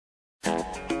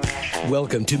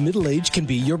Welcome to Middle Age Can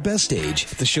Be Your Best Age,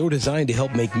 the show designed to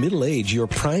help make middle age your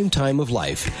prime time of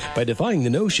life by defying the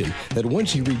notion that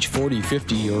once you reach 40,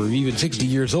 50, or even 60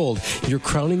 years old, your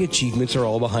crowning achievements are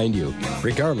all behind you.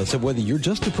 Regardless of whether you're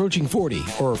just approaching 40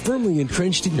 or are firmly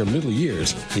entrenched in your middle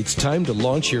years, it's time to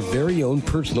launch your very own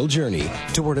personal journey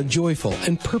toward a joyful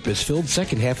and purpose-filled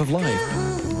second half of life.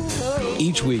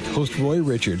 Each week, host Roy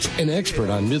Richards, an expert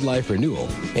on midlife renewal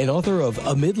and author of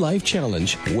A Midlife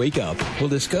Challenge, Wake Up, will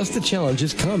discuss the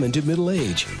challenges common to middle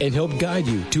age and help guide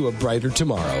you to a brighter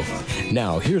tomorrow.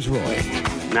 Now, here's Roy.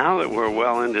 Now that we're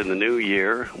well into the new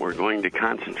year, we're going to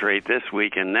concentrate this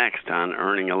week and next on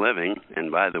earning a living. And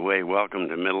by the way, welcome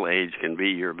to Middle Age Can Be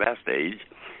Your Best Age.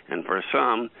 And for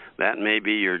some, that may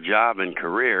be your job and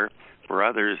career. For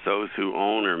others, those who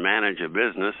own or manage a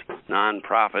business,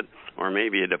 nonprofit, or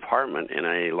maybe a department in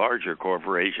a larger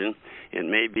corporation, it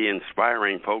may be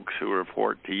inspiring folks who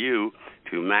report to you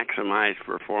to maximize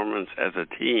performance as a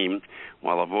team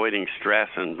while avoiding stress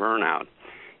and burnout.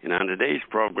 And on today's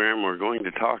program, we're going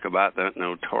to talk about the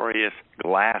notorious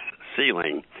glass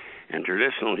ceiling. And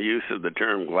traditional use of the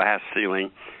term glass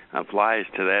ceiling applies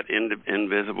to that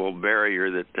invisible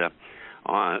barrier that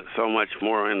so much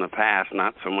more in the past,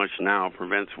 not so much now,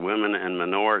 prevents women and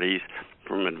minorities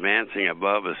from advancing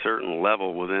above a certain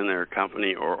level within their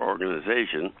company or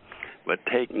organization. But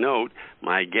take note,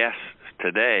 my guests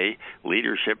today,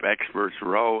 leadership experts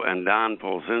Roe and Don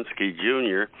Polzinski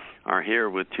Jr., are here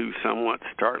with two somewhat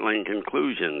startling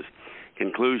conclusions.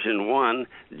 Conclusion one,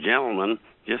 gentlemen,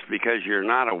 just because you're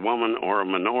not a woman or a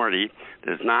minority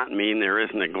does not mean there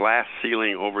isn't a glass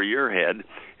ceiling over your head,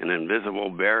 an invisible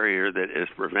barrier that is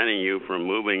preventing you from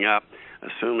moving up,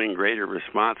 assuming greater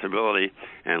responsibility,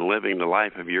 and living the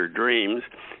life of your dreams.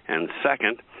 And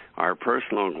second, our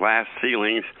personal glass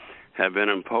ceilings have been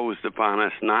imposed upon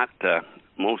us not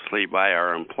mostly by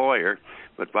our employer,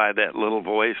 but by that little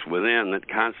voice within that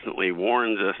constantly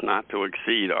warns us not to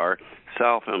exceed our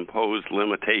self-imposed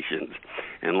limitations.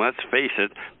 And let's face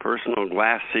it, personal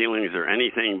glass ceilings are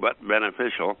anything but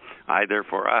beneficial, either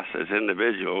for us as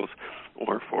individuals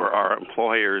or for our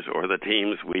employers or the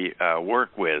teams we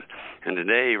work with. And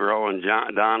today, Roe and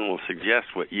Don will suggest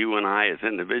what you and I as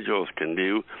individuals can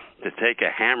do to take a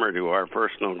hammer to our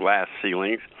personal glass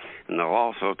ceilings. And they'll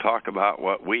also talk about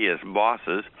what we as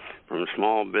bosses, from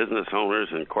small business owners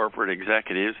and corporate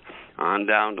executives on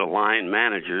down to line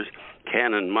managers,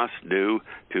 can and must do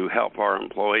to help our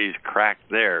employees crack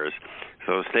theirs.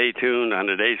 So stay tuned. On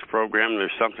today's program,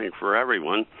 there's something for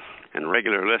everyone. And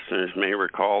regular listeners may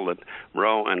recall that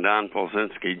Roe and Don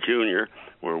Polzinski Jr.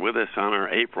 were with us on our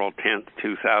April 10th,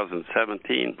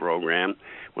 2017 program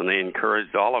when they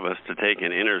encouraged all of us to take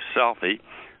an inner selfie,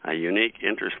 a unique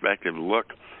introspective look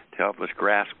to help us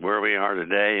grasp where we are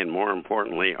today and, more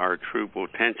importantly, our true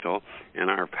potential and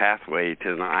our pathway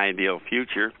to an ideal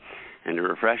future. And to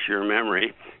refresh your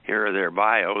memory, here are their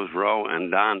bios. Roe and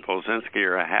Don Polzinski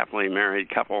are a happily married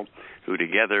couple who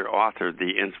together authored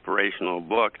the inspirational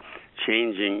book,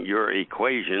 Changing Your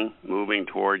Equation, Moving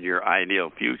Toward Your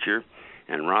Ideal Future.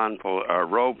 And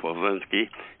Roe Polzinski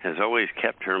has always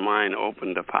kept her mind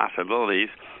open to possibilities,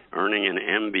 earning an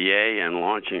MBA and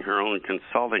launching her own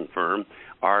consulting firm,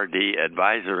 RD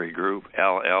Advisory Group,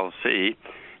 LLC.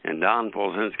 And Don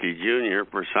Polzinski Jr.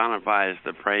 personifies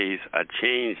the phrase, a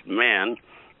changed man,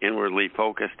 inwardly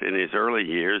focused in his early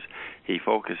years. He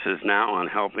focuses now on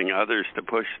helping others to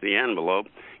push the envelope,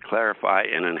 clarify,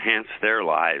 and enhance their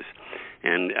lives.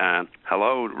 And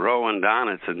hello, Roe and Don.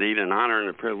 It's indeed an honor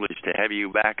and a privilege to have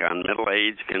you back on Middle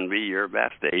Age Can Be Your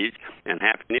Best Age, and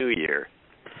Happy New Year.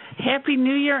 Happy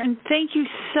New Year, and thank you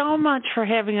so much for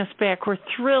having us back. We're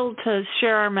thrilled to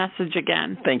share our message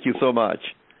again. Thank you so much.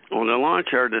 Well, to launch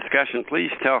our discussion, please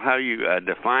tell how you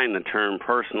define the term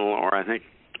personal, or I think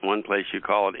one place you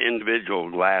call it individual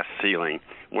glass ceiling.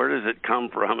 Where does it come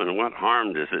from, and what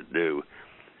harm does it do?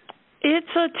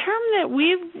 It's a term that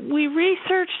we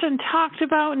researched and talked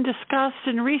about and discussed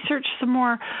and researched some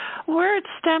more. Where it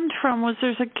stemmed from was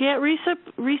there's a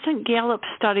recent Gallup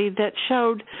study that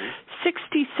showed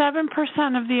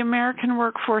 67% of the American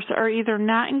workforce are either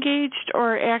not engaged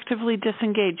or actively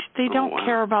disengaged. They don't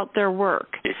care about their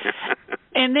work.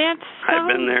 And that's so I've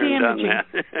been there damaging. and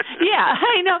done that. Yeah,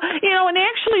 I know. And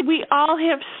actually we all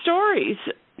have stories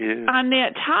on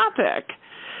that topic.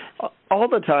 All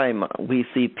the time we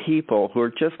see people who are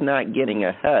just not getting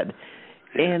ahead,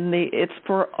 and it's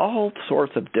for all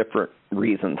sorts of different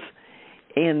reasons.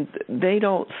 and they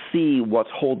don't see what's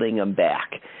holding them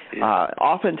back.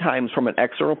 Oftentimes, from an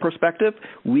external perspective,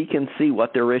 we can see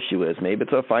what their issue is. Maybe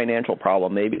it's a financial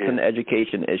problem. Maybe it's an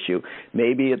education issue.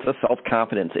 Maybe it's a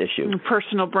self-confidence issue.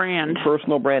 Personal brand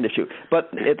issue.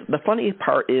 But the funny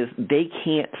part is they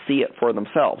can't see it for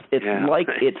themselves. It's like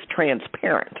it's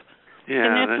transparent. Yeah,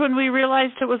 and that's when we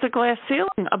realized it was a glass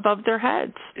ceiling above their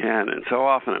heads. Yeah, and so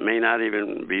often it may not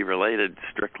even be related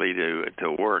strictly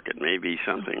to work. It may be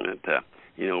something that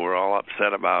we're all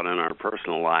upset about in our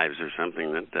personal lives, or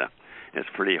something that it's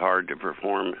pretty hard to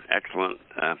perform excellent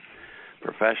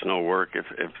professional work if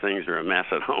things are a mess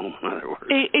at home, in other words.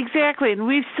 Exactly, and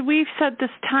we've said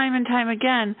this time and time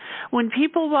again. When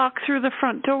people walk through the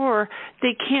front door,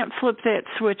 they can't flip that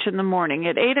switch in the morning.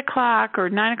 At 8 o'clock or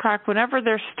 9 o'clock, whenever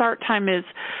their start time is,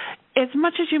 as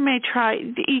much as you may try,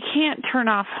 you can't turn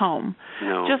off home.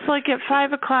 No. Just like at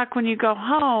 5 o'clock when you go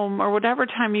home, or whatever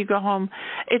time you go home,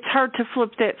 it's hard to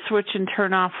flip that switch and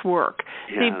turn off work.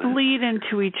 They bleed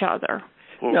into each other.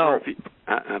 Well,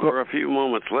 for a few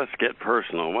moments, let's get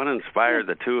personal. What inspired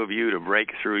the two of you to break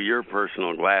through your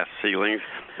personal glass ceilings?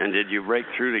 And did you break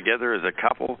through together as a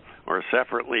couple or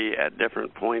separately at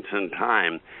different points in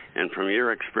time? And from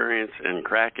your experience in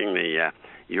cracking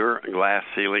your glass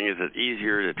ceiling, is it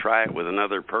easier to try it with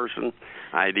another person,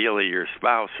 ideally your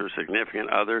spouse or significant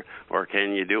other, or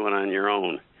can you do it on your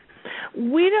own?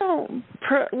 We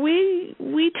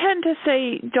tend to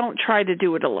say don't try to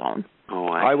do it alone. Oh,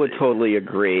 I would totally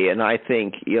agree, and I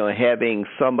think having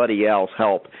somebody else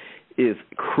help is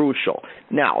crucial.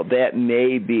 Now, that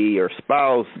may be your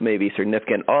spouse, maybe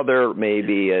significant other,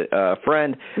 maybe a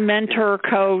friend. Mentor,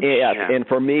 coach. Yes, and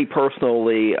for me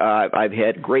personally, I've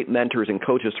had great mentors and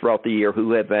coaches throughout the year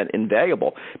who have been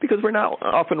invaluable, because we're not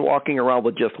often walking around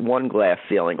with just one glass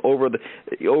ceiling. Over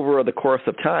the course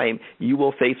of time, you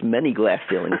will face many glass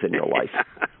ceilings in your life.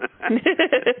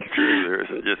 True, there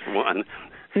isn't just one.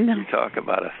 No. You talk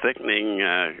about a thickening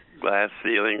glass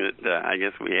ceiling that I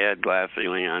guess we had glass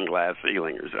ceiling on glass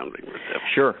ceiling or something.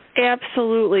 Sure.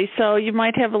 Absolutely. So you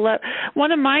might have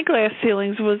one of my glass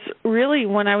ceilings was really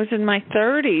when I was in my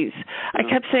 30s. I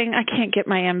kept saying, I can't get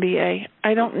my MBA.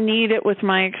 I don't need it with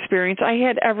my experience. I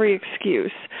had every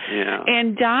excuse. Yeah.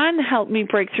 And Don helped me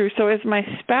break through. So as my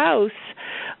spouse,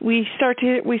 we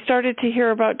started to hear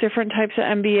about different types of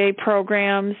MBA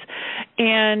programs,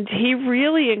 and he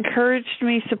really encouraged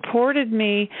me, supported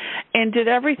me, and did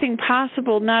everything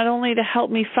possible not only to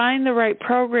help me find the right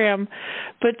program,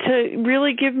 but to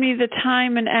really give me the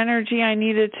time and energy I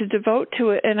needed to devote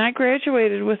to it. And I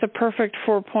graduated with a perfect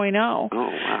 4.0. Oh,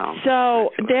 wow.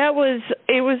 So that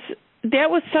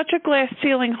was such a glass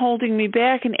ceiling holding me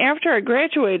back. And after I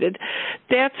graduated,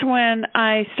 that's when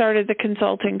I started the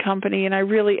consulting company, and I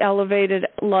really elevated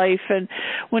life. And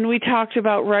when we talked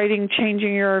about writing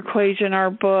Changing Your Equation,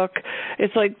 our book,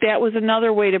 it's like that was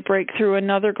another way to break through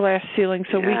another glass ceiling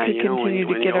so we could continue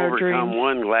to get our dreams. When you overcome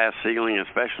one glass ceiling,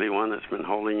 especially one that's been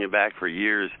holding you back for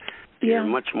years, you're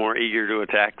much more eager to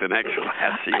attack the next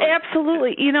glass ceiling.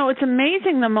 Absolutely. It's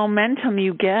amazing the momentum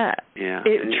you get. Yeah.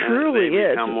 It truly is.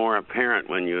 They become more apparent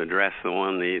when you address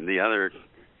the other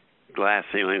glass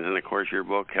ceilings, and of course your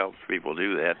book helps people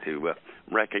do that, to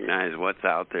recognize what's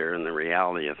out there and the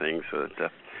reality of things.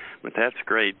 But that's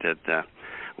great.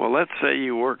 Well, let's say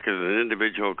you work as an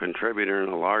individual contributor in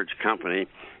a large company.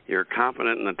 You're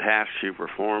competent in the tasks you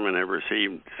perform and have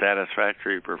received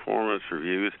satisfactory performance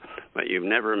reviews, but you've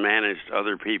never managed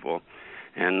other people.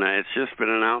 And it's just been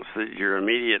announced that your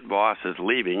immediate boss is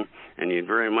leaving, and you'd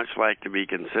very much like to be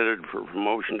considered for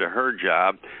promotion to her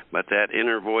job, but that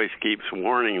inner voice keeps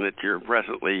warning that you're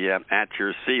presently at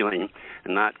your ceiling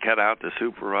and not cut out to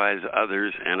supervise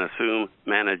others and assume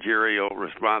managerial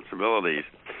responsibilities.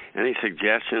 Any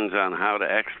suggestions on how to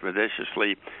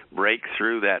expeditiously break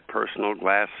through that personal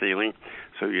glass ceiling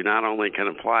so you not only can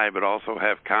apply but also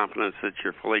have confidence that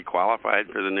you're fully qualified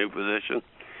for the new position?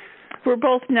 We're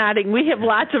both nodding. We have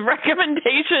lots of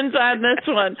recommendations on this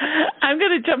one. I'm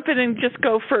going to jump in and just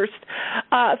go first.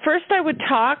 First, I would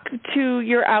talk to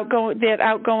your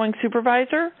outgoing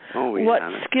supervisor. Oh, yeah. What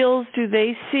skills do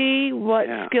they see? What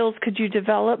skills could you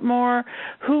develop more?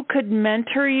 Who could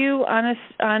mentor you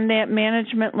on that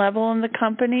management level in the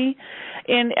company?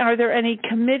 And are there any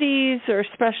committees or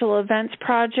special events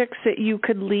projects that you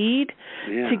could lead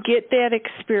to get that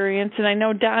experience? And I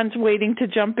know Don's waiting to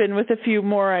jump in with a few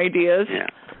more ideas. Yeah.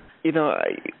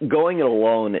 Going it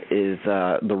alone is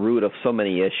the root of so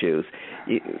many issues.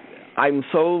 I'm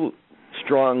so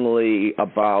strongly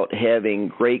about having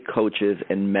great coaches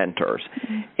and mentors.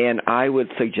 Mm-hmm. And I would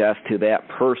suggest to that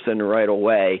person right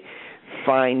away,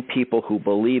 find people who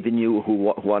believe in you, who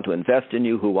want to invest in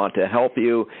you, who want to help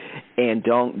you, and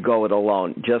don't go it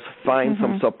alone. Just find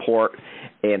some support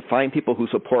and find people who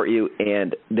support you,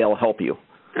 and they'll help you.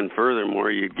 And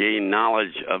furthermore, you gain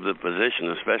knowledge of the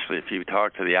position, especially if you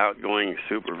talk to the outgoing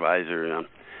supervisor. Tell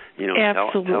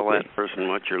that person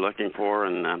what you're looking for,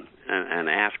 and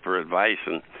ask for advice.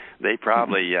 And they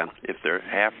probably, if they're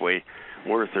halfway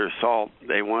worth their salt,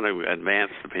 they want to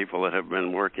advance the people that have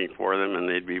been working for them, and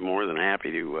they'd be more than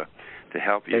happy to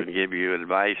help you and give you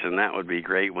advice. And that would be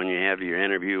great when you have your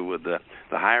interview with the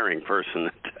hiring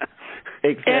person.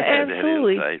 Exactly.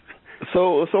 Absolutely. That insight.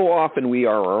 So often we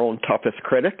are our own toughest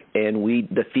critic, and we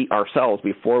defeat ourselves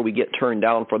before we get turned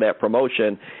down for that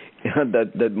promotion.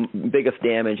 The biggest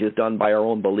damage is done by our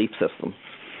own belief system.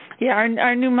 Yeah,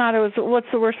 our new motto is, what's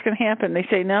the worst going to happen? They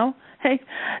say no. Hey,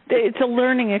 it's a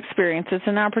learning experience. It's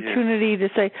an opportunity to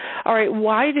say, all right,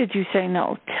 why did you say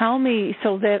no? Tell me,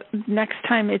 so that next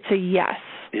time it's a yes.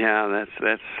 Yeah,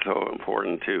 that's so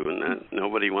important too, and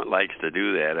nobody likes to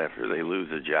do that after they lose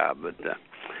a job, but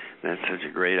that's such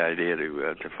a great idea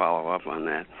to follow up on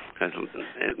that, because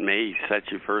it may set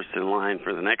you first in line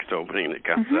for the next opening that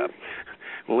comes up.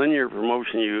 Well, in your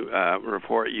promotion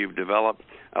report, you've developed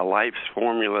a life's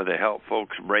formula to help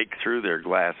folks break through their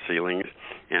glass ceilings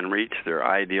and reach their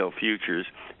ideal futures.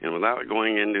 And without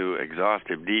going into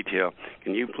exhaustive detail,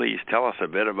 can you please tell us a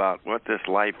bit about what this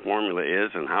life formula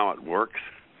is and how it works?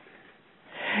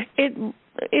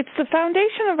 It's the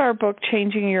foundation of our book,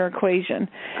 Changing Your Equation.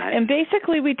 Nice. And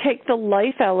basically we take the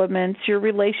life elements, your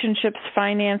relationships,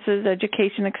 finances,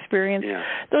 education, experience,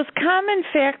 those common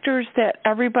factors that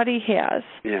everybody has.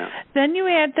 Yeah. Then you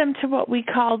add them to what we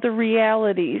call the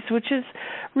realities, which is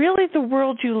really the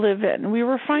world you live in. We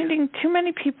were finding too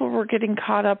many people were getting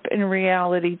caught up in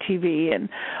reality TV and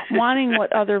wanting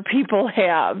what other people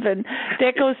have. And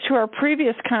that goes to our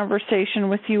previous conversation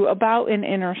with you about an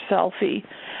inner selfie.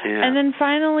 Yeah. And then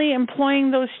finally, employing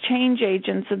those change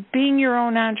agents of being your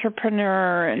own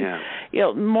entrepreneur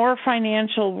and more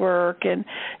financial work and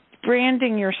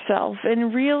branding yourself,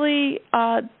 and really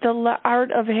the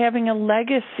art of having a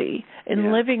legacy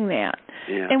and living that.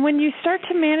 Yeah. And when you start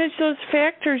to manage those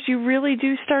factors, you really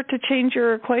do start to change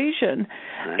your equation.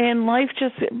 Right. And life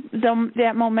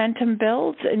that momentum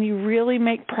builds, and you really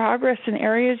make progress in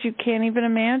areas you can't even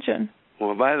imagine.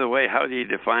 Well, by the way, how do you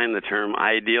define the term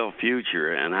ideal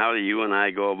future, and how do you and I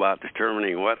go about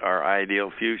determining what our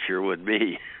ideal future would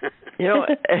be?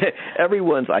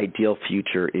 Everyone's ideal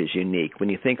future is unique. When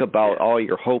you think about all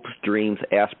your hopes, dreams,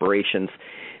 aspirations,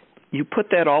 you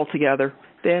put that all together,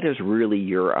 that is really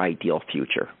your ideal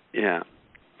future. Yeah,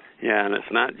 and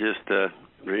it's not just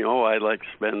I'd like to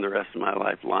spend the rest of my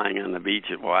life lying on the beach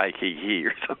at Waikiki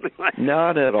or something like that.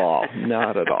 Not at all.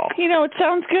 Not at all. It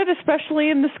sounds good, especially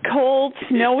in this cold,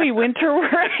 snowy winter we're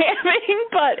having,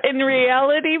 but in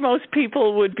reality, most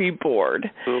people would be bored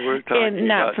and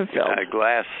not fulfilled.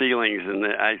 Glass ceilings, and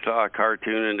I saw a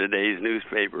cartoon in today's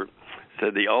newspaper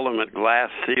said the ultimate glass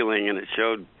ceiling, and it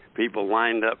showed people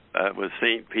lined up with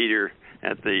St. Peter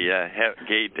at the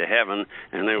gate to heaven,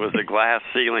 and there was a glass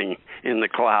ceiling in the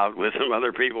cloud with some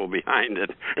other people behind it.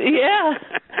 Yeah.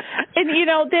 And,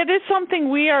 that is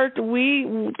something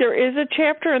there is a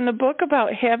chapter in the book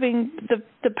about having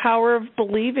the power of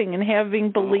believing and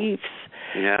having beliefs.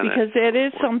 Yeah, because that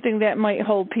is something that might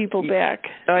hold people back.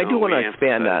 I do want to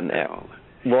expand on that.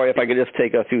 Roy, if I could just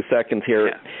take a few seconds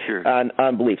here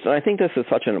on beliefs. And I think this is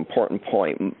such an important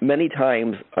point. Many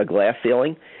times a glass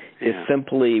ceiling is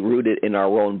simply rooted in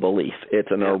our own belief. It's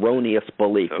an erroneous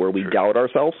belief where we doubt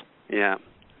ourselves. Yeah.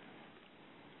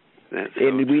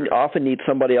 And we often need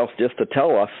somebody else just to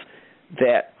tell us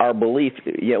that our belief,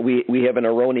 we have an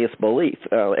erroneous belief.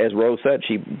 As Rose said,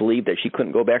 she believed that she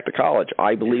couldn't go back to college.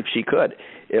 I believe she could.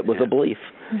 It was a belief.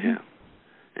 Yeah.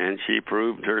 And she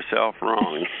proved herself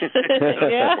wrong.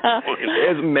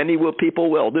 As many people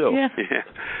will do. Yeah.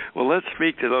 Well, let's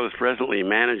speak to those presently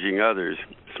managing others,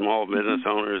 small business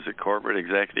owners, corporate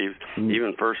executives,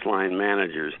 even first-line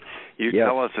managers. You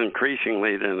tell us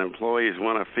increasingly that employees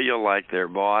want to feel like their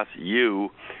boss, you,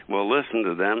 will listen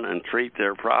to them and treat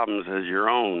their problems as your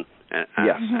own.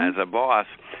 As a boss,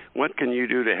 what can you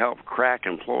do to help crack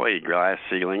employee glass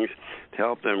ceilings, to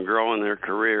help them grow in their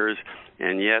careers,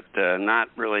 and yet not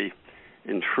really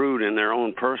intrude in their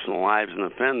own personal lives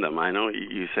and offend them? I know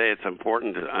you say it's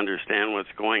important to understand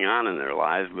what's going on in their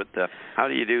lives, but how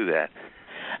do you do that?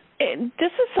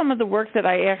 This is some of the work that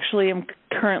I actually am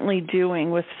currently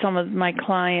doing with some of my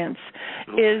clients.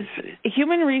 Is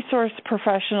human resource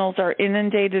professionals are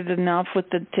inundated enough with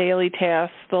the daily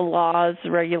tasks, the laws,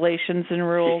 regulations, and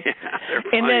rules,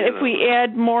 and that if we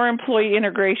add more employee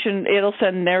integration, it'll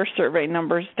send their survey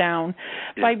numbers down.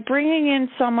 Yeah. By bringing in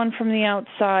someone from the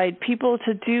outside, people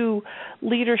to do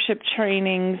leadership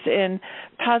trainings and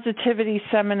positivity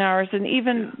seminars, and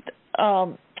even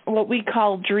what we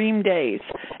call dream days,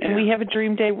 and we have a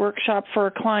dream day workshop for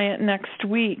a client next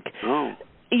week.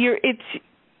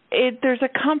 There's a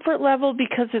comfort level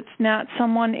because it's not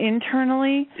someone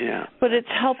internally, but it's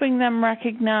helping them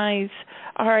recognize,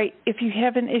 all right, if you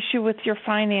have an issue with your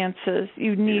finances,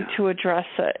 you need to address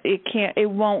it.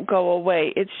 It won't go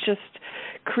away. It's just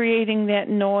creating that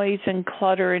noise and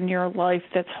clutter in your life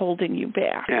that's holding you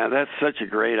back. Yeah, that's such a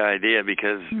great idea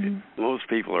because most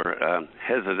people are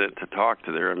hesitant to talk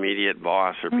to their immediate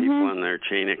boss or people in their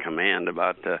chain of command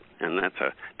about and that's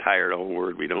a tired old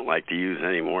word we don't like to use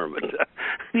anymore, but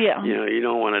you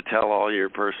don't want to tell all your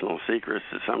personal secrets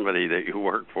to somebody that you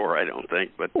work for, I don't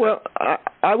think. But well,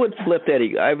 I would flip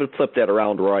that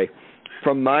around, Roy.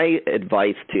 From my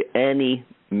advice to any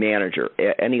manager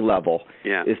at any level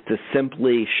is to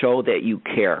simply show that you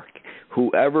care.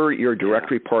 Whoever your direct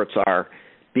reports are,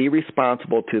 be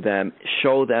responsible to them,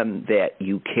 show them that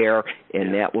you care,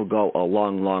 and that will go a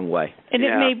long, long way. And it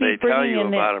may be if they tell you in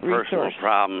about a resource. personal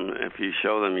problem, if you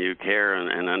show them you care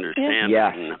and understand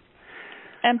yes. it.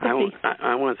 Empathy.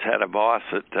 I once had a boss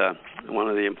that one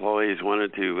of the employees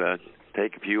wanted to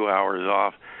take a few hours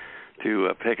off to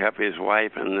pick up his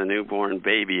wife and the newborn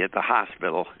baby at the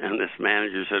hospital, and this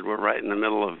manager said, we're right in the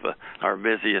middle of our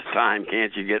busiest time.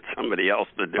 Can't you get somebody else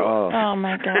to do it? Oh,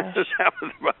 my gosh. That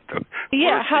was about the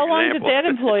how long did that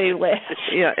employee last?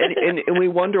 And we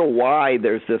wonder why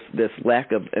there's this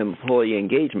lack of employee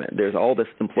engagement. There's all this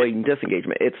employee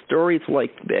disengagement. It's stories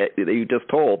like that you just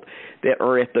told that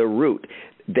are at the root.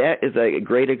 That is a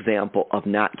great example of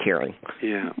not caring.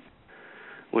 Yeah.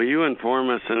 Well, you inform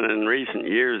us in recent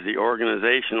years the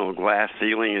organizational glass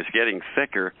ceiling is getting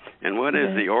thicker. And what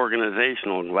is the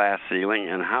organizational glass ceiling,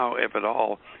 and how, if at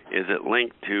all, is it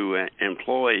linked to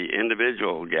employee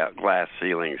individual glass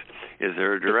ceilings? Is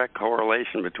there a direct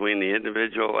correlation between the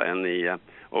individual and the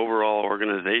overall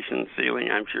organization ceiling?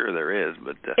 I'm sure there is,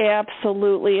 but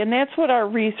absolutely, and that's what our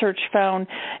research found.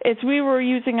 As we were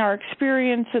using our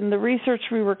experience and the research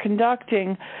we were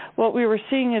conducting, what we were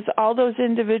seeing is all those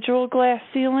individual glass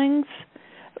ceilings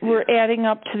were adding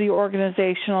up to the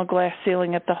organizational glass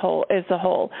ceiling as a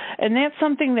whole. And that's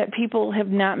something that people have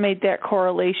not made that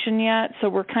correlation yet, so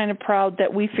we're kind of proud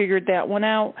that we figured that one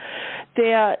out,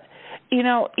 that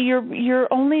you're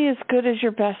only as good as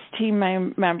your best team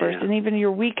members and even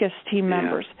your weakest team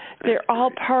members. They're all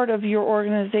part of your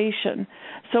organization.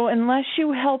 So unless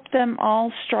you help them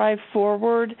all strive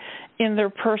forward in their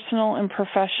personal and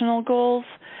professional goals,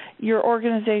 your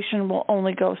organization will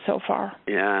only go so far.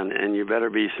 Yeah, and you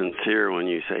better be sincere when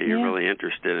you say you're really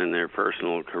interested in their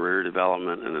personal career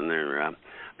development and in their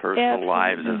personal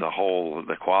lives as a whole,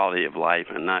 the quality of life,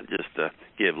 and not just to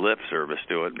give lip service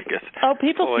to it, because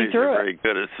people employees see through are very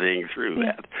good at seeing through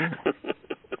that.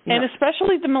 And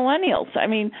especially the millennials. I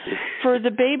mean, for the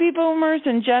baby boomers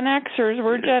and Gen Xers,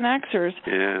 we're Gen Xers.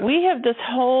 Yeah. We have this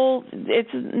whole, it's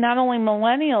not only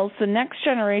millennials, the next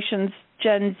generation's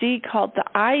Gen Z, called the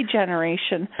I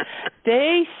generation.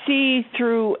 They see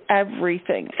through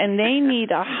everything, and they need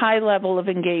a high level of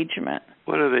engagement.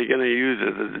 What are they going to use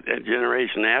as a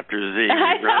generation after Z?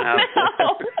 I don't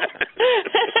know.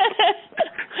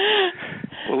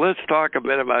 Well, let's talk a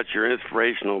bit about your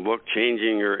inspirational book,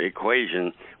 Changing Your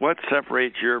Equation. What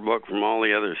separates your book from all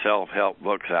the other self-help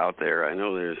books out there? I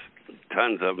know there's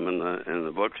tons of them in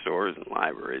the bookstores and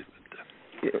libraries.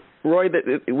 Roy,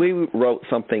 we wrote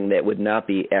something that would not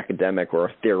be academic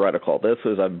or theoretical. This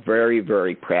was a very,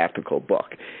 very practical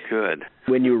book. Good.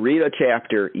 When you read a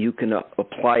chapter, you can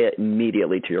apply it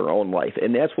immediately to your own life.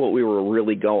 And that's what we were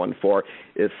really going for,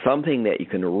 is something that you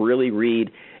can really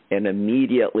read and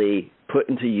immediately put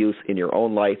into use in your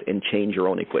own life and change your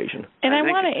own equation. And I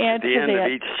want to add to that. At the end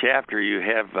of each chapter, you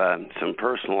have some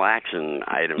personal action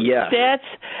items. Yeah. That's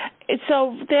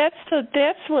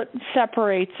what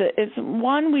separates it. Is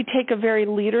one, we take a very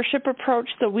leadership approach,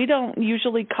 so we don't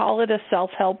usually call it a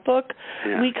self-help book.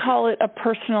 Yeah. We call it a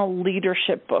personal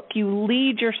leadership book. You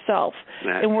lead yourself,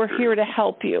 and we're here to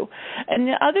help you. And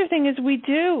the other thing is we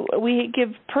give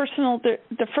personal,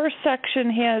 the first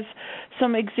section has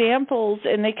some examples,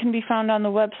 and they can be found on the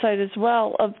website as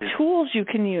well, of tools you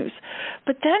can use.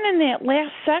 But then in that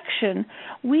last section,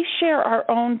 we share our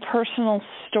own personal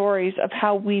stories of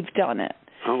how we've done it.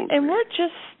 And we're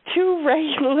just two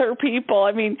regular people.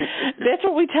 I mean, that's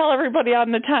what we tell everybody all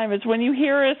the time is when you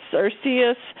hear us or see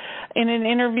us in an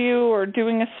interview or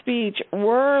doing a speech,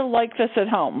 we're like this at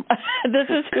home. This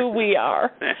is who we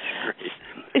are. That's great.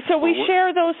 So we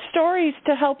share those stories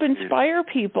to help inspire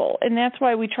people, and that's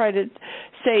why we try to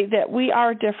say that we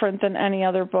are different than any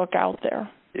other book out there.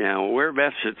 Yeah, well, where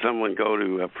best should someone go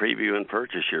to preview and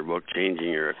purchase your book, Changing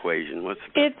Your Equation? What's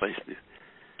the best place to do?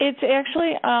 It's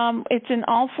actually, it's in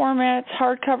all formats,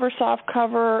 hardcover,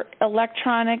 softcover,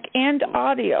 electronic, and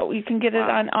audio. You can get it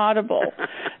on Audible.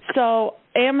 So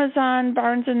Amazon,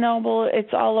 Barnes & Noble,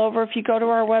 it's all over. If you go to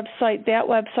our website, that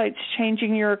website's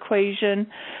Changing Your Equation.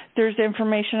 There's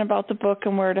information about the book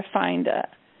and where to find it.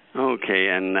 Okay,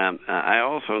 and I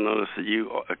also noticed that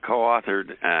you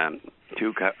co-authored an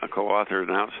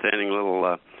outstanding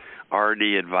little RD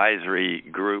advisory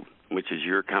group, which is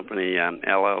your company,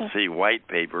 LLC white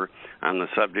paper on the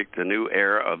subject, The New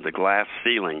Era of the Glass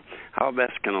Ceiling. How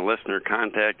best can a listener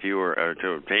contact you or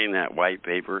to obtain that white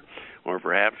paper, or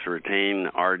perhaps retain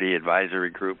RD Advisory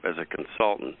Group as a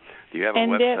consultant? Do you have a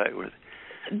website with it?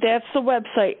 That's the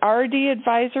website,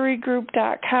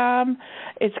 rdadvisorygroup.com.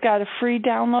 It's got a free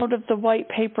download of the white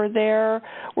paper there.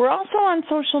 We're also on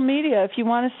social media. If you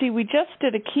want to see, we just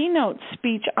did a keynote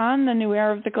speech on the New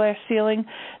Era of the Glass Ceiling.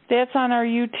 That's on our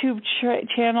YouTube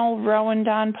channel, Rowan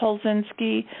Don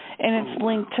Polzinski, and it's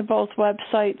linked to both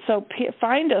websites. So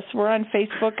find us. We're on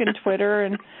Facebook and Twitter,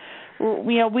 and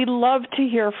we love to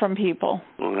hear from people.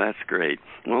 Well, that's great.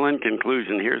 Well, in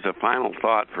conclusion, here's a final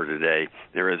thought for today.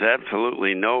 There is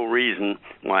absolutely no reason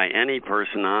why any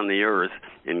person on the earth,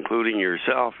 including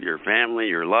yourself, your family,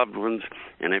 your loved ones,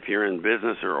 and if you're in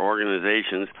business or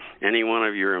organizations, any one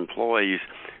of your employees,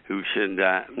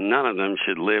 none of them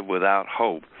should live without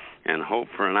hope. And hope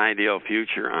for an ideal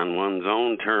future on one's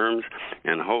own terms,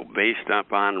 and hope based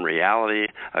upon reality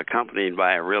accompanied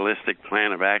by a realistic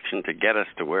plan of action to get us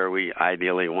to where we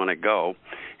ideally want to go.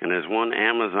 And as one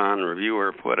Amazon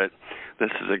reviewer put it,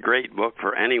 this is a great book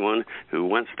for anyone who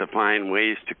wants to find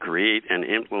ways to create and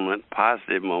implement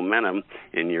positive momentum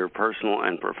in your personal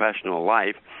and professional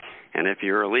life. And if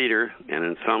you're a leader, and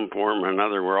in some form or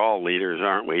another we're all leaders,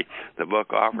 aren't we, the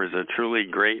book offers a truly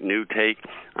great new take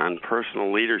on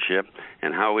personal leadership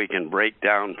and how we can break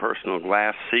down personal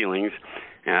glass ceilings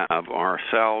of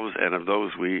ourselves and of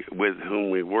those with whom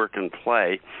we work and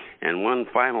play. And one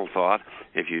final thought,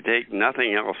 if you take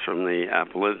nothing else from the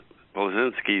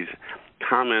Polzinski's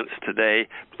comments today,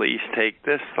 please take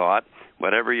this thought.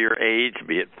 Whatever your age,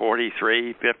 be it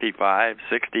 43, 55,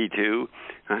 62,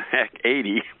 heck,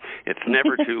 80, it's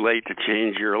never too late to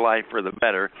change your life for the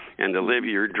better and to live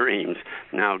your dreams.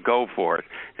 Now go for it.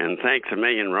 And thanks a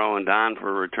million, Rowan Don,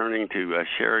 for returning to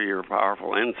share your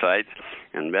powerful insights,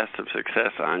 and best of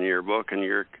success on your book and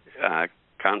your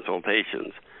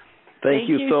consultations. Thank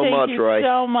you so much, Roy. Thank you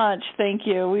so much. Thank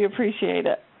you. We appreciate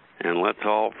it. And let's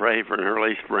all pray for an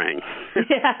early spring.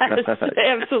 Yes,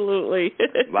 absolutely.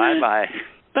 Bye-bye. Bye.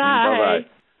 Bye-bye.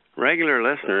 Regular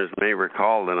listeners may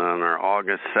recall that on our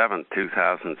August 7th,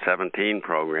 2017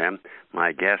 program,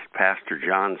 my guest, Pastor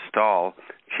John Stahl,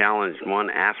 challenged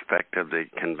one aspect of the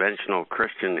conventional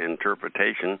Christian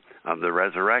interpretation of the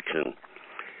resurrection.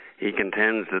 He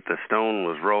contends that the stone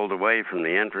was rolled away from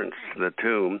the entrance to the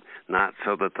tomb, not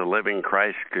so that the living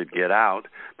Christ could get out,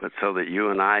 but so that you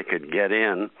and I could get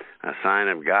in, a sign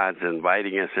of God's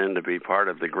inviting us in to be part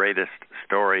of the greatest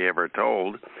story ever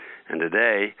told. And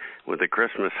today, with the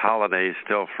Christmas holidays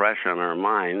still fresh on our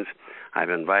minds, I've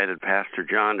invited Pastor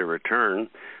John to return.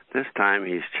 This time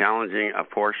he's challenging a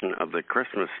portion of the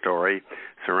Christmas story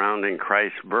surrounding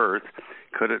Christ's birth.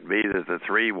 Could it be that the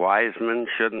three wise men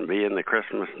shouldn't be in the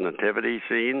Christmas nativity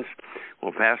scenes?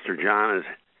 Well, Pastor John is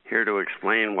here to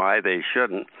explain why they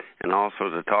shouldn't, and also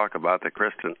to talk about the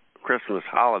Christmas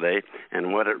holiday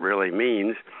and what it really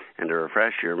means. And to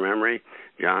refresh your memory,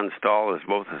 John Stahl is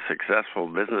both a successful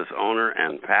business owner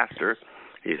and pastor.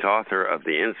 He's author of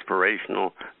the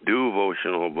inspirational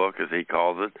devotional book, as he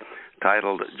calls it,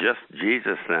 titled Just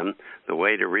Jesus Them, The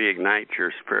Way to Reignite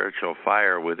Your Spiritual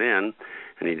Fire Within.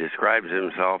 And he describes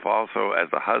himself also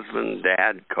as a husband,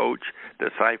 dad, coach,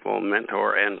 disciple,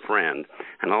 mentor, and friend.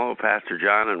 And hello, Pastor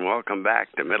John, and welcome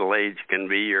back to Middle Age Can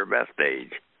Be Your Best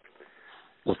Age.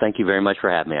 Well, thank you very much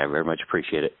for having me. I very much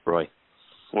appreciate it, Roy.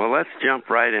 Well, let's jump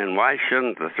right in. Why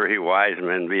shouldn't the three wise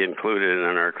men be included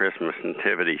in our Christmas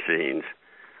nativity scenes?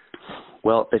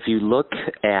 Well, if you look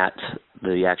at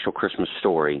the actual Christmas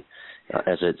story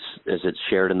as it's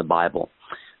shared in the Bible,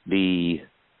 the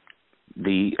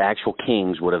actual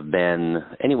kings would have been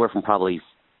anywhere from probably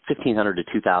 1,500 to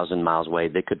 2,000 miles away.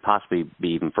 They could possibly be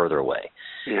even further away.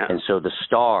 Yeah. And so the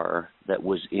star that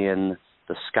was in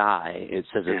the sky, it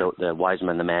says that the wise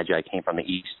men, the Magi, came from the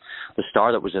east. The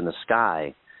star that was in the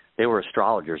sky, they were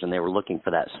astrologers, and they were looking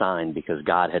for that sign because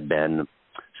God had been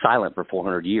silent for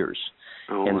 400 years.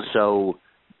 Oh, and so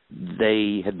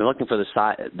they had been looking for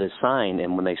the sign,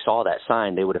 and when they saw that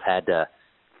sign, they would have had to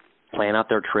plan out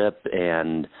their trip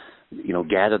and, you know,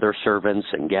 gather their servants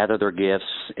and gather their gifts,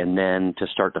 and then to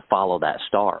start to follow that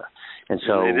star. And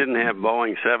so they didn't have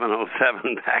Boeing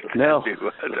 707 back then. No,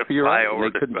 to you're fly right. over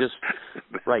They couldn't just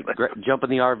jump in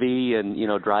the RV and, you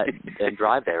know, drive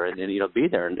there and you know, be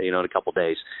there in, you know, in a couple of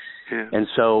days. Yeah. And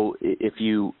so if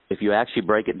you actually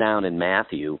break it down in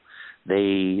Matthew,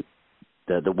 the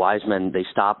wise men, they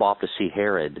stop off to see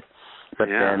Herod, but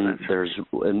then there's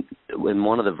in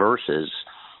one of the verses,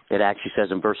 it actually says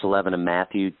in verse 11 in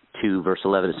Matthew 2, verse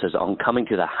 11, it says, on coming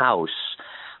to the house,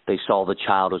 they saw the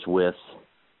child was with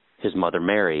his mother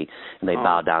Mary, and they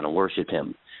bowed down and worshipped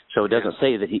him. So it doesn't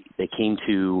say that they came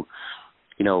to,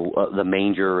 you know, the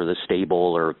manger or the stable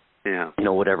or, you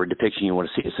know, whatever depiction you want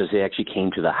to see. It says they actually came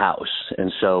to the house.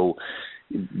 And so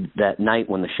that night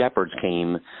when the shepherds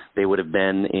came, they would have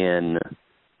been in,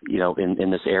 you know,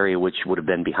 in this area which would have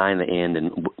been behind the inn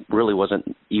and really wasn't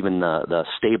even the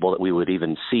stable that we would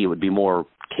even see. It would be more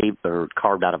caved or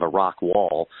carved out of a rock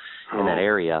wall in that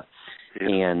area. Yeah.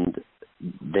 And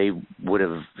they would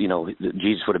have, you know,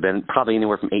 Jesus would have been probably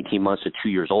anywhere from 18 months to 2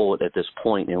 years old at this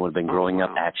point, and would have been growing up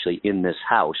actually in this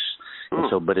house. And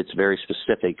so, but it's very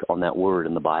specific on that word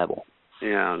in the Bible.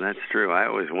 Yeah, that's true. I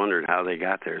always wondered how they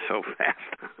got there so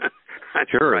fast.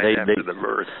 Sure, right after the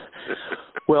birth.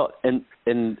 Well, and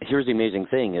here's the amazing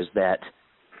thing is that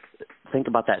think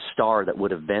about that star that would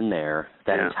have been there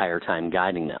that entire time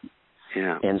guiding them.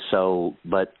 Yeah. And so,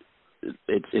 but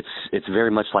it's very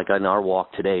much like in our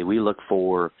walk today. We look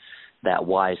for that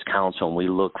wise counsel, and we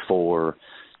look for,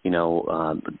 you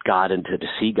know, God and to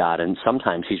see God, and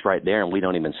sometimes He's right there, and we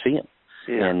don't even see Him.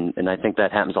 Yeah. And I think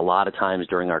that happens a lot of times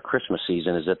during our Christmas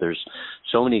season, is that there's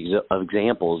so many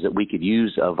examples that we could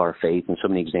use of our faith and so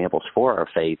many examples for our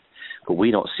faith, but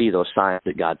we don't see those signs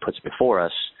that God puts before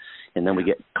us, and then we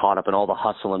get caught up in all the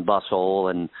hustle and bustle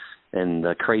and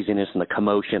the craziness and the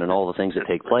commotion and all the things that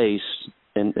take place.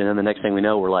 And then the next thing we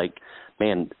know, we're like,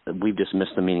 man, we've just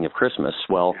missed the meaning of Christmas.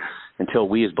 Well, until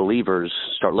we as believers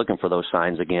start looking for those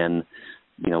signs again,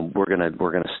 you know, we're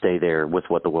gonna stay there with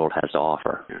what the world has to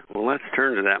offer. Well, let's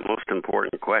turn to that most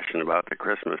important question about the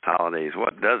Christmas holidays.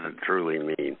 What does it truly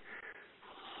mean?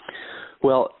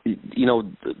 Well, you know,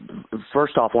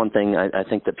 first off, one thing I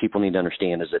think that people need to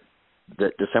understand is that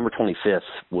December 25th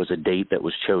was a date that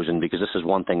was chosen because this is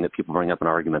one thing that people bring up in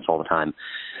arguments all the time.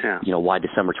 Yeah. You know, why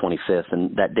December 25th?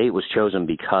 And that date was chosen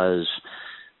because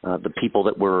the people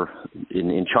that were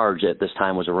in charge at this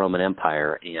time was a Roman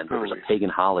Empire, and there was a pagan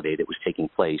holiday that was taking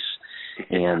place,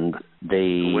 and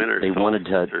they wanted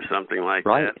to, or something like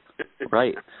that.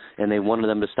 Right, and they wanted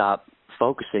them to stop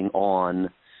focusing on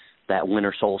that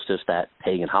winter solstice, that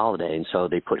pagan holiday, and so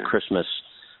they put Christmas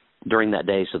during that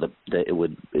day so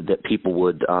that people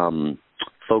would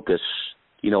focus,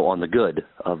 you know, on the good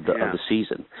of the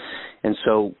season. And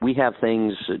so we have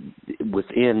things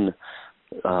within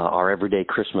our everyday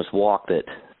Christmas walk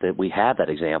that we have that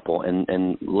example,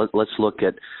 and let's look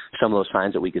at some of those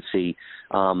signs that we could see.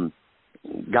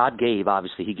 God gave,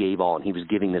 obviously He gave all, and He was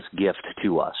giving this gift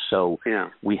to us. So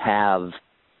we have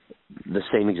the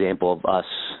same example of us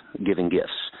giving gifts.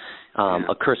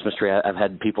 A Christmas tree, I've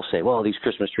had people say, well, these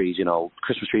Christmas trees, you know,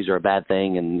 Christmas trees are a bad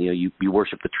thing, and, you know, you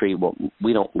worship the tree. Well,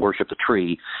 we don't worship the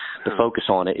tree. The focus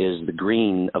on it is the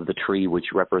green of the tree, which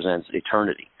represents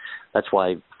eternity. That's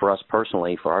why for us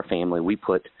personally, for our family, we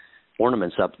put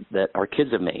ornaments up that our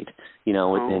kids have made, you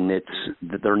know, and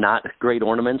they're not great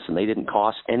ornaments, and they didn't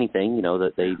cost anything, you know,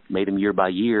 that they made them year by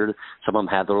year. Some of them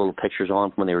have their little pictures on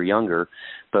from when they were younger,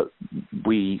 but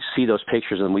we see those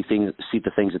pictures and we see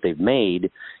the things that they've made,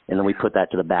 and then we put that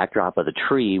to the backdrop of the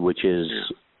tree, which is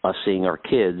us seeing our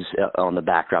kids on the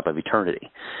backdrop of eternity.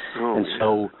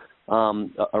 So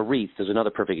a wreath is another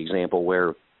perfect example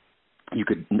where you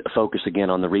could focus again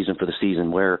on the reason for the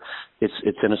season, where it's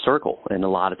in a circle, and a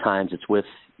lot of times it's with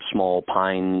small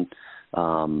pine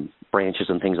branches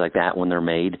and things like that when they're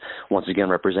made. Once again,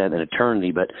 represent an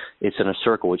eternity, but it's in a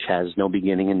circle which has no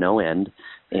beginning and no end,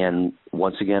 and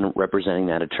once again representing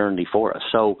that eternity for us.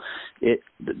 So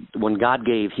when God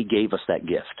gave, He gave us that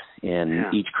gift,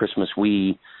 and each Christmas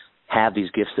we have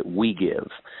these gifts that we give,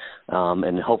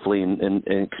 and hopefully in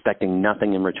expecting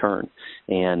nothing in return.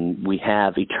 And we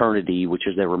have eternity, which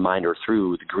is a reminder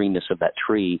through the greenness of that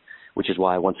tree, which is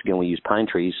why, once again, we use pine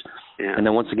trees. Yeah. And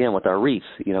then once again with our wreath,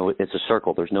 it's a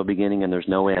circle. There's no beginning and there's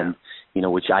no end,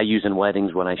 which I use in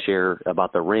weddings when I share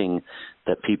about the ring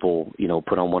that people,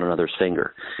 put on one another's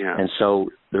finger. Yeah. And so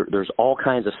there's all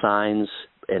kinds of signs,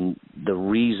 and the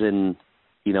reason,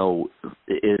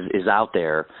 is out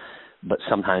there, but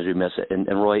sometimes we miss it. And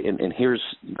Roy, and here's,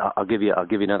 I'll give you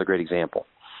another great example.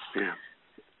 Yeah.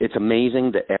 It's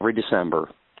amazing that every December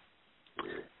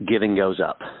giving goes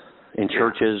up. In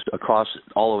churches across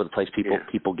all over the place,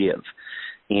 people give.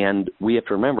 And we have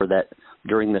to remember that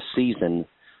during this season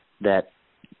that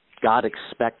God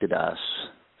expected us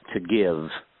to give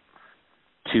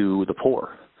to the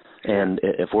poor. And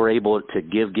if we're able to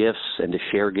give gifts and to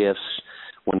share gifts,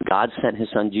 when God sent his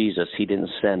son Jesus, he didn't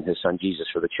send his son Jesus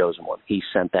for the chosen one. He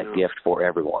sent that gift for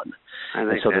everyone. I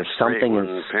think so that's there's something great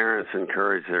when parents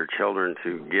encourage their children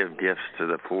to give gifts to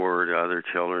the poor, to other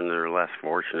children that are less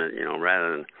fortunate,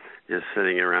 rather than just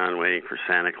sitting around waiting for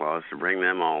Santa Claus to bring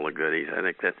them all the goodies. I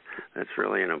think that's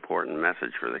really an important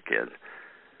message for the kids.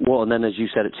 Well, and then as you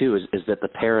said it too, is that the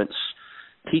parents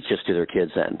teach us to their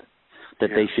kids then, that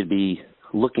they should be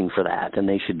looking for that, and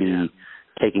they should be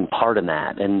taking part in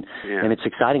that, and it's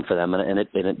exciting for them, and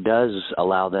it does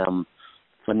allow them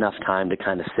enough time to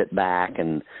kind of sit back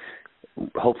and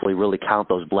hopefully really count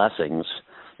those blessings,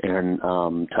 and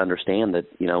to understand that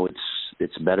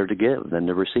it's better to give than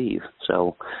to receive.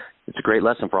 So it's a great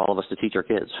lesson for all of us to teach our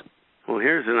kids. Well,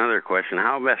 here's another question: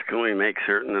 how best can we make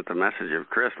certain that the message of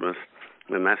Christmas,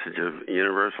 the message of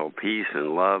universal peace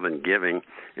and love and giving,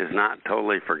 is not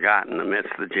totally forgotten amidst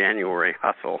the January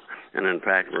hustle, and in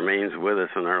fact remains with us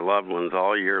and our loved ones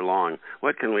all year long?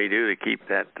 What can we do to keep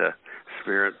that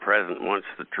spirit present once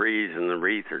the trees and the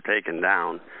wreath are taken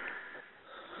down?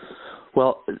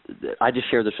 Well, I just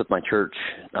shared this with my church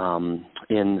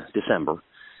in December,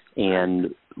 and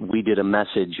we did a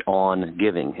message on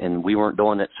giving, and we weren't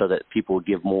doing it so that people would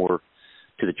give more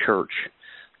to the church,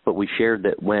 but we shared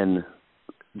that when,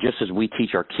 just as we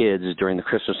teach our kids during the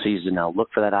Christmas season, now look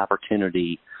for that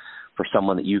opportunity for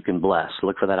someone that you can bless.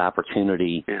 Look for that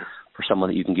opportunity for someone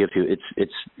that you can give to.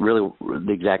 It's really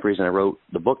the exact reason I wrote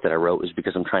the book that I wrote, is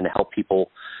because I'm trying to help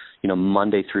people,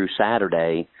 Monday through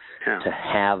Saturday, to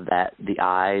have the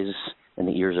eyes and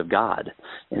the ears of God.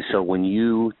 And so when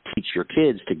you teach your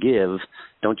kids to give,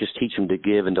 don't just teach them to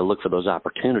give and to look for those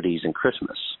opportunities in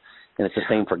Christmas. And it's the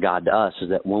same for God to us, is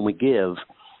that when we give,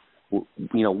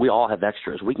 we all have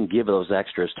extras. We can give those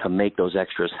extras to make those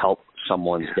extras help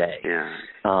someone's day.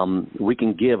 We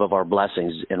can give of our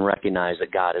blessings and recognize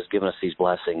that God has given us these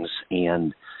blessings,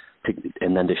 and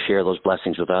then to share those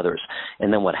blessings with others.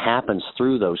 And then what happens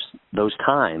through those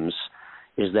times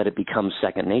is that it becomes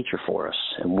second nature for us.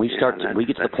 And we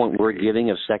get to the point where we're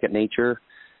giving of second nature.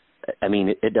 I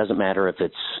mean, it doesn't matter if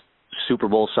it's Super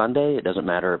Bowl Sunday, it doesn't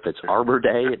matter if it's Arbor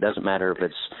Day, it doesn't matter if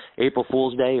it's April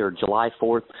Fool's Day or July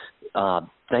 4th,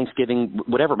 Thanksgiving,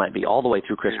 whatever it might be, all the way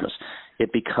through Christmas.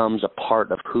 It becomes a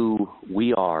part of who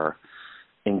we are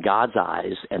in God's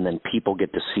eyes, and then people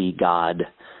get to see God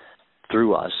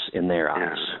through us in their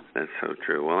eyes. That's so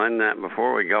true. Well, and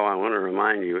before we go, I want to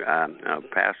remind you of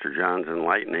Pastor John's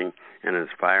enlightening and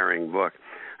inspiring book.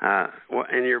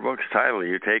 In your book's title,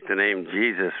 you take the name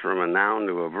Jesus from a noun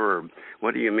to a verb.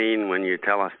 What do you mean when you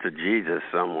tell us to Jesus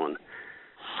someone?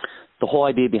 The whole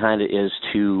idea behind it is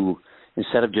to,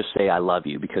 instead of just say, I love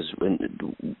you, because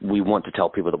we want to tell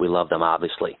people that we love them,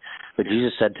 obviously. But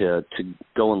Jesus said to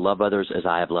go and love others as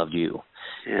I have loved you.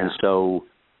 And so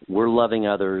we're loving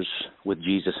others with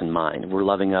Jesus in mind. We're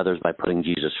loving others by putting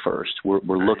Jesus first. We're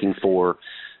looking for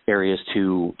areas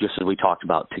to, just as we talked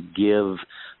about, to give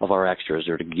of our extras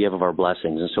or to give of our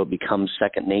blessings. And so it becomes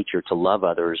second nature to love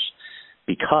others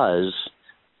because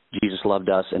Jesus loved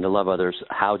us, and to love others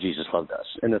how Jesus loved us.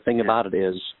 And the thing about it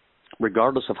is,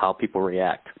 regardless of how people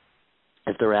react,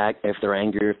 if they're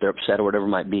angry, if they're upset, or whatever it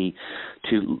might be,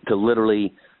 to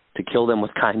literally to kill them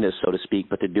with kindness, so to speak,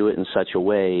 but to do it in such a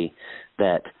way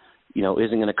that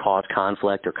isn't going to cause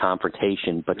conflict or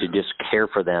confrontation, but to just care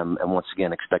for them and once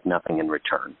again expect nothing in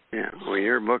return. Well,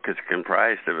 your book is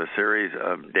comprised of a series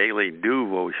of daily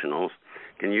devotionals.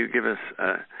 Can you give us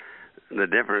the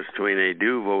difference between a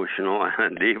devotional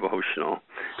and a devotional?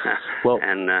 Well,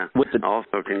 and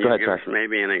also, can you give us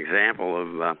maybe an example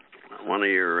of one of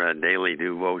your daily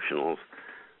devotionals?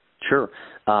 Sure.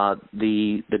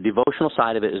 The devotional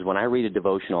side of it is when I read a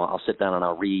devotional, I'll sit down and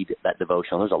I'll read that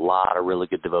devotional. There's a lot of really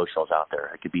good devotionals out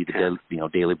there. It could be the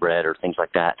Daily Bread or things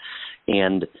like that.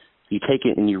 And you take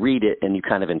it and you read it and you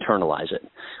kind of internalize it.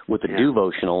 With the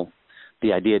devotional,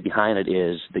 the idea behind it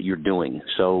is that you're doing.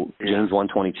 So James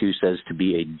 1:22 says to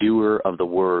be a doer of the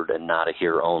word and not a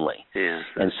hearer only. Yeah.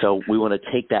 And so we want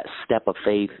to take that step of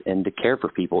faith and to care for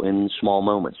people in small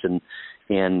moments.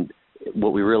 And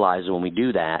what we realize when we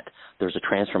do that, there's a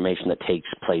transformation that takes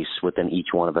place within each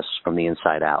one of us from the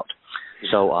inside out.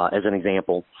 So as an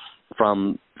example,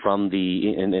 from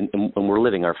the and we're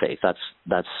living our faith.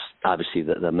 That's obviously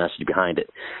the message behind it.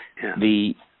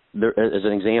 Yeah. As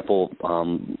an example,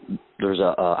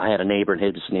 I had a neighbor, and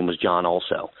his name was John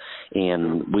also,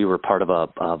 and we were part of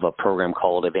a program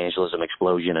called Evangelism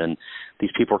Explosion, and these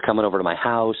people were coming over to my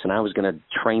house, and I was going to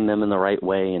train them in the right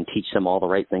way and teach them all the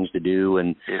right things to do,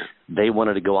 and they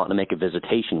wanted to go out and make a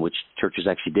visitation, which churches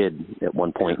actually did at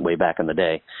one point way back in the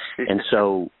day, and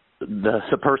so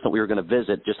the person that we were going to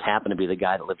visit just happened to be the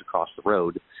guy that lived across the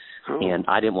road, and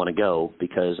I didn't want to go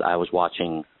because I was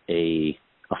watching a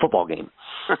football game.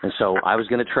 And so I was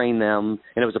going to train them,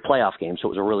 and it was a playoff game, so it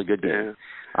was a really good game.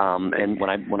 And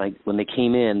when they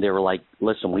came in, they were like,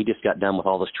 "Listen, we just got done with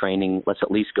all this training. Let's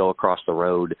at least go across the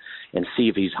road and see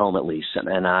if he's home at least."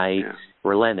 And I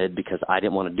relented because I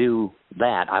didn't want to do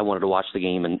that. I wanted to watch the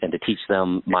game and to teach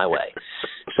them my way.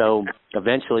 So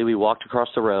eventually we walked across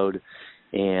the road,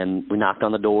 and we knocked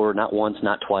on the door, not once,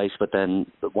 not twice, but then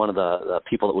one of the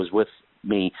people that was with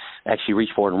me actually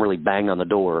reached forward and really banged on the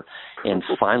door, and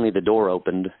finally the door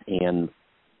opened, and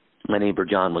my neighbor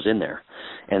John was in there.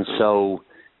 And so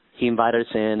he invited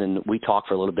us in, and we talked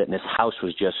for a little bit, and his house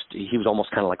was he was almost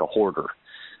kind of like a hoarder.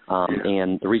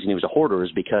 And the reason he was a hoarder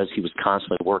is because he was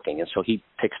constantly working, and so he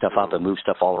picked stuff up and moved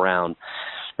stuff all around.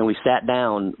 And we sat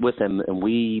down with him, and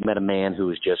we met a man who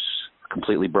was just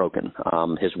completely broken.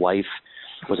 His wife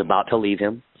was about to leave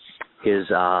him. His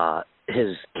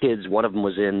kids, one of them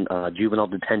was in juvenile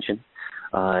detention.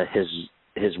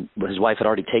 His wife had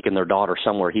already taken their daughter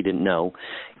somewhere he didn't know,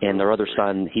 and their other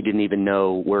son, he didn't even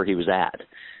know where he was at.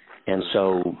 And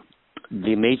so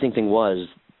the amazing thing was,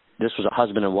 this was a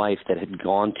husband and wife that had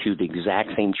gone to the exact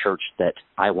same church that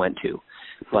I went to,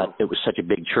 but it was such a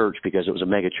big church because it was a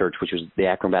mega church, which was the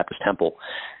Akron Baptist Temple.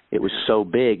 It was so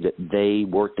big that they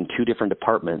worked in two different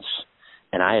departments,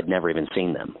 and I had never even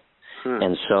seen them.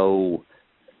 And so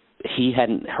he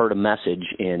hadn't heard a message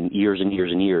in years and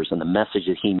years and years, and the message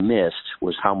that he missed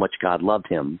was how much God loved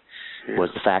him, was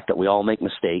the fact that we all make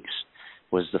mistakes,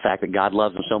 was the fact that God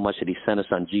loves him so much that he sent his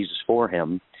son Jesus for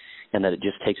him, and that it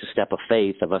just takes a step of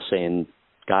faith of us saying,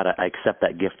 God, I accept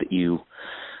that gift that you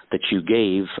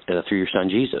gave through your son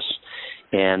Jesus.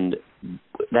 And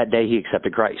that day he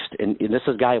accepted Christ. And this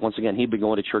is a guy, once again, he'd been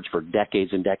going to church for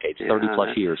decades and decades,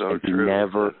 30-plus years, so and he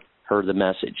never heard the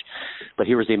message. But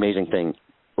here was the amazing thing,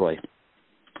 Roy.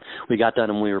 We got done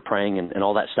and we were praying and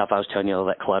all that stuff I was telling you, all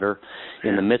that clutter.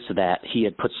 In the midst of that, he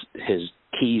had put his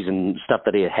keys and stuff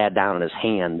that he had down in his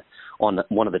hand on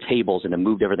one of the tables and then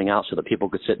moved everything out so that people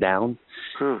could sit down.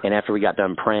 And after we got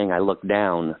done praying, I looked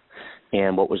down,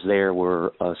 and what was there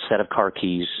were a set of car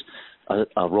keys,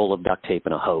 a roll of duct tape,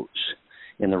 and a hose.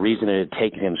 And the reason it had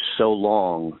taken him so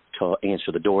long to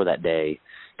answer the door that day,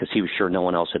 because he was sure no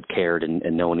one else had cared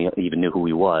and no one even knew who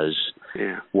he was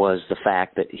the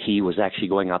fact that he was actually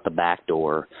going out the back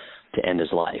door to end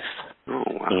his life. Oh,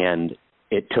 wow. And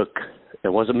it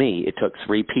wasn't me. It took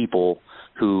three people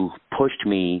who pushed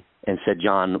me and said,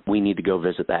 John, we need to go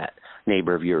visit that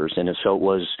neighbor of yours. And so it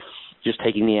was just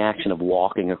taking the action of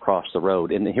walking across the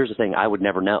road. And here's the thing, I would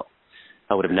never know.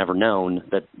 I would have never known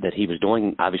that he was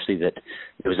doing, obviously, that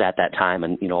it was at that time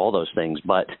and, all those things.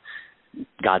 But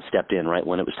God stepped in right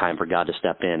when it was time for God to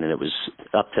step in, and it was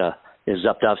up to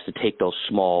us to take those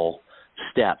small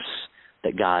steps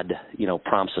that God,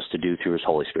 prompts us to do through his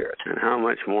Holy Spirit. And how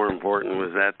much more important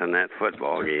was that than that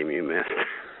football game you missed?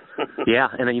 Yeah,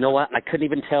 and you know what? I couldn't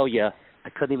even tell you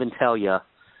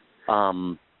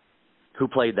who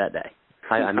played that day.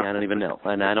 I mean, I don't even know.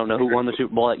 And I don't know who won the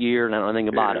Super Bowl that year, and I don't know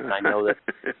anything about it. And I know that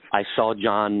I saw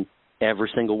John every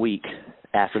single week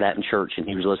after that in church, and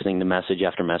he was listening to message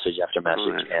after message after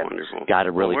message. That's wonderful. God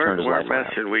had really turned his life around. Where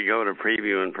best should we go to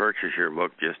preview and purchase your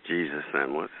book, Just Jesus,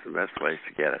 then? What's the best place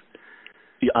to get it?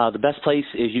 The best place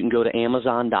is you can go to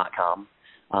Amazon.com.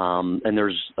 And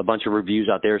there's a bunch of reviews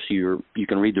out there, so you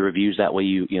can read the reviews. That way,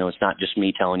 it's not just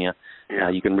me telling you.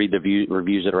 You can read the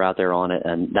reviews that are out there on it,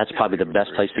 and that's probably the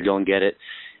best place to go and get it.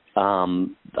 You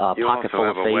Pocket also Full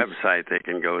have of a Faith. website they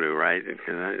can go to, right?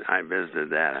 Because I visited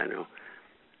that, I know.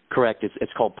 Correct.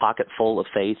 It's called Pocket Full of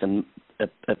Faith, and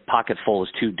Pocket Full is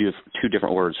two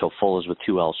different words. So full is with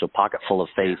two L's. So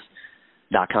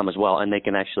pocketfulloffaith.com as well, and they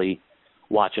can actually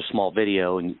watch a small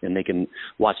video, and they can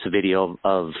watch the video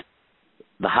of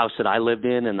the house that I lived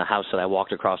in and the house that I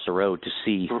walked across the road to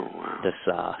see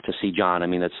to see John. I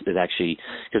mean, it actually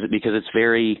because it's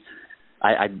very.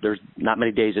 There's not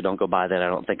many days that don't go by that I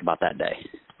don't think about that day.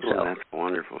 So. Well, that's a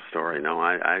wonderful story. No,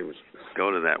 I go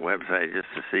to that website just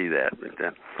to see that,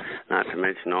 but not to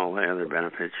mention all the other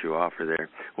benefits you offer there.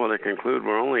 Well, to conclude,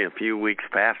 we're only a few weeks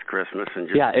past Christmas and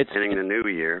just beginning the new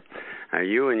year. Are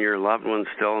you and your loved ones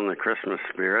still in the Christmas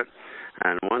spirit?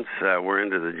 And once we're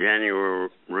into the January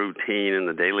routine and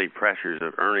the daily pressures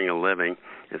of earning a living,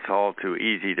 it's all too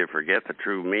easy to forget the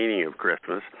true meaning of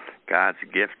Christmas, God's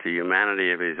gift to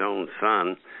humanity of his own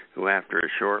Son, who after a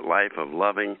short life of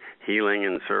loving, healing,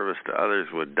 and service to others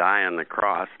would die on the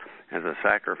cross as a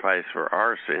sacrifice for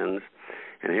our sins.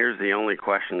 And here's the only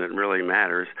question that really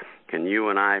matters. Can you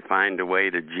and I find a way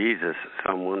to Jesus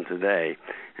someone today?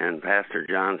 And Pastor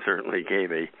John certainly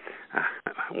gave a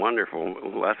wonderful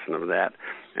lesson of that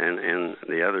and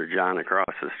the other John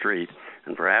across the street.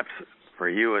 And perhaps for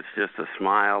you it's just a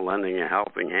smile, lending a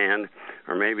helping hand,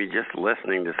 or maybe just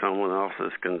listening to someone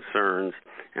else's concerns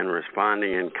and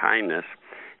responding in kindness.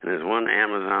 And as one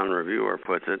Amazon reviewer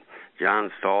puts it,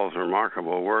 John Stahl's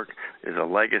remarkable work is a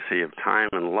legacy of time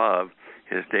and love.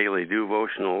 His daily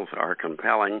devotionals are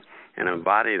compelling and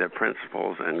embody the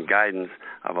principles and guidance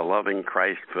of a loving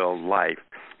Christ-filled life.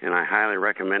 And I highly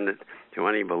recommend it to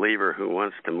any believer who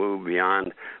wants to move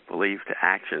beyond belief to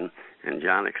action. And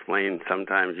John explained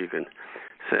sometimes you can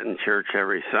sit in church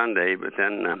every Sunday, but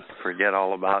then forget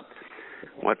all about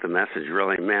what the message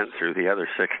really meant through the other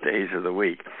 6 days of the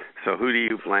week. So who do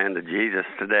you plan to Jesus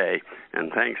today?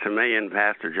 And thanks a million,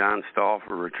 Pastor John Stahl,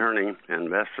 for returning, and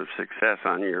best of success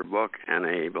on your book, and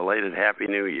a belated Happy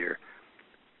New Year.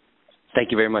 Thank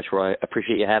you very much, Roy. I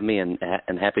appreciate you having me, and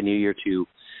Happy New Year to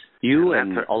you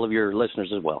and all of your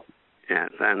listeners as well. Yeah,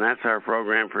 and that's our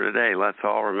program for today. Let's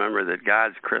all remember that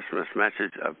God's Christmas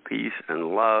message of peace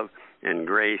and love and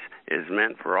grace is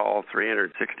meant for all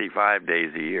 365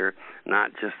 days a year,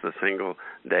 not just the single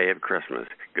day of Christmas.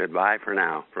 Goodbye for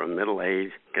now. From Middle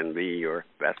Age Can Be Your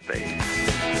Best Age.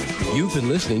 You've been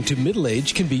listening to Middle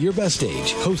Age Can Be Your Best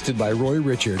Age, hosted by Roy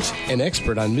Richards, an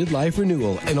expert on midlife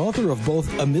renewal and author of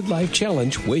both A Midlife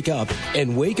Challenge, Wake Up,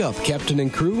 and Wake Up, Captain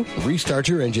and Crew, Restart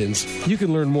Your Engines. You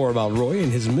can learn more about Roy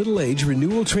and his Middle Age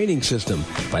Renewal Training System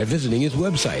by visiting his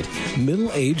website,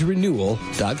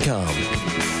 middleagerenewal.com.